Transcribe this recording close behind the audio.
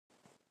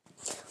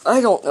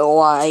I don't know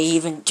why I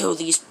even do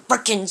these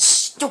frickin'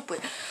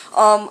 stupid.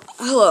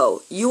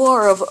 Hello. You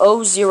are of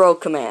O0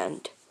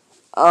 command.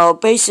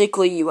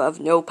 Basically, you have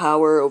no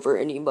power over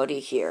anybody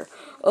here.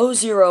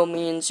 O0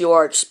 means you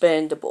are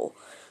expandable.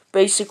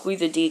 Basically,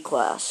 the D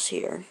class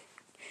here.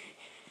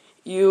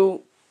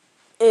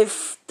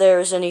 If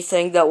there's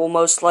anything that will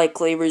most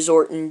likely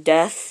result in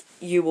death,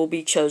 you will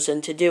be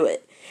chosen to do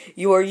it.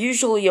 You are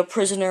usually a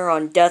prisoner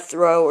on death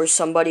row or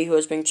somebody who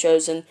has been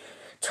chosen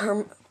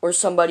or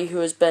somebody who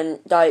has been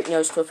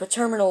diagnosed with a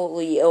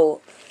terminally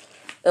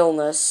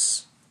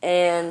illness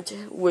and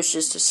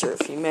wishes to serve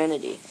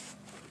humanity.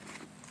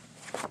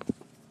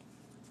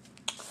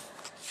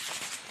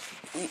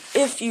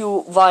 If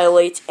you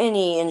violate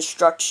any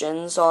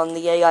instructions on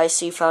the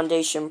AIC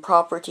Foundation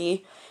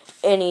property,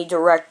 any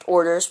direct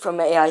orders from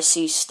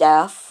AIC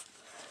staff,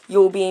 you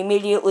will be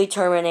immediately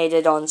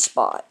terminated on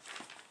spot.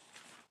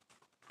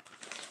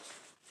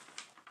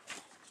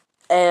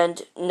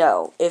 And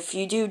no, if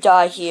you do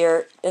die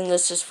here, and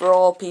this is for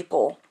all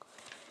people,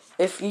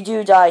 if you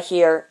do die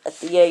here at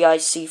the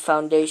AIC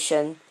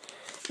Foundation,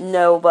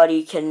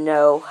 nobody can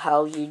know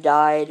how you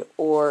died,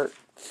 or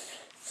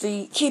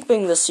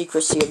keeping the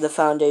secrecy of the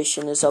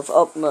Foundation is of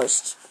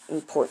utmost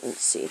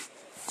importance.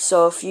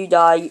 So if you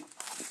die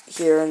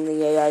here in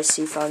the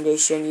AIC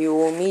Foundation, you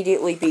will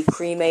immediately be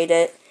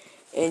cremated,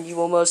 and you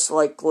will most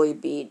likely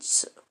be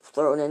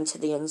thrown into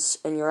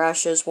and your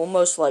ashes will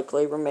most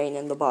likely remain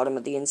in the bottom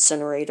of the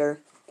incinerator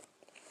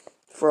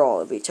for all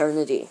of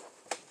eternity.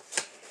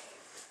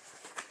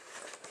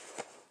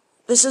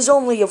 This is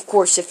only, of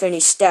course, if any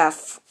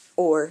staff,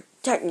 or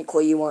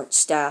technically you aren't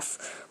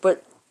staff,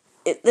 but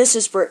this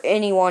is for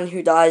anyone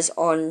who dies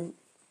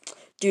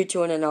due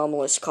to an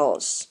anomalous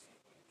cause.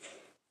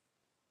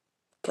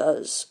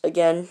 Because,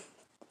 again,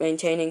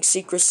 maintaining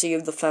secrecy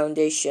of the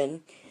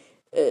Foundation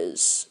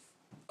is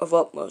of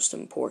utmost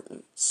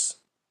importance.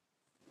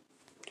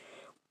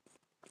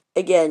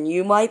 Again,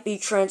 you might be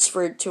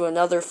transferred to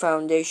another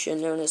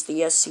foundation known as the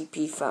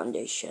SCP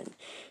Foundation.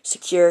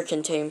 Secure,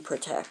 Contain,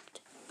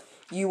 Protect.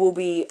 You will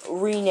be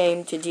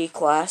renamed to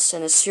D-Class,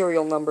 and a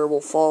serial number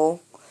will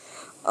fall.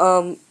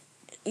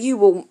 You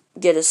will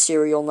get a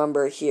serial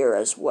number here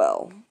as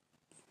well.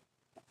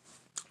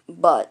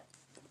 But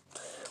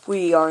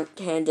we aren't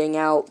handing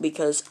out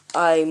because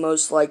I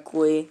most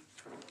likely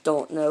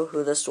don't know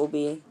who this will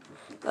be.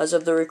 As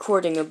of the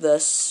recording of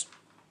this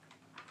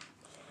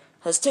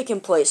has taken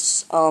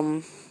place,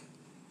 a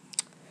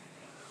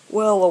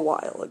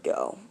while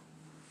ago.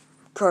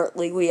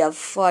 Currently, we have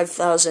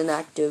 5,000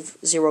 active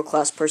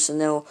zero-class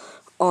personnel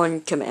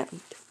on command.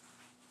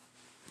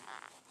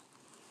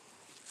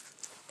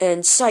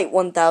 And Site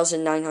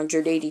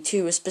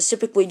 1982 is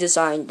specifically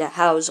designed to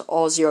house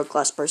all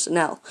zero-class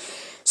personnel.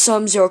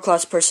 Some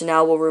zero-class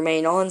personnel will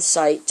remain on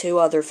site to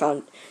other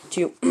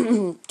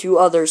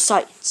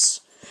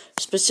sites.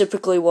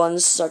 Specifically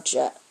ones such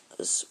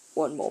as,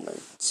 one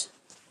moment,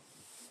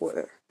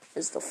 where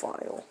is the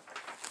file?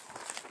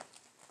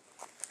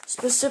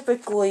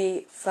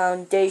 Specifically,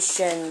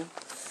 Foundation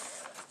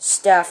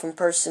staff and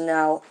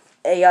personnel,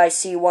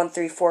 AIC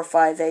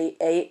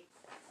 134588,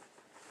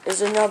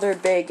 is another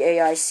big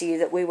AIC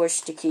that we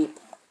wish to keep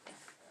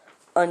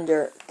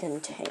under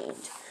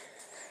contained.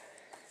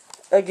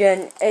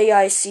 Again,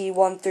 AIC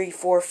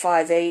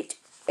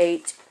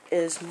 134588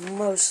 is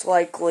most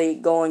likely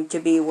going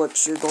to be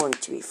what you're going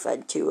to be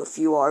fed to if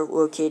you are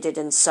located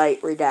in Site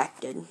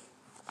Redacted.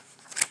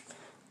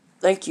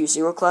 Thank you,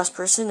 Zero Class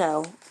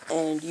personnel,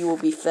 and you will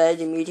be fed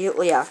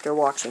immediately after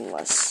watching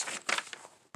this.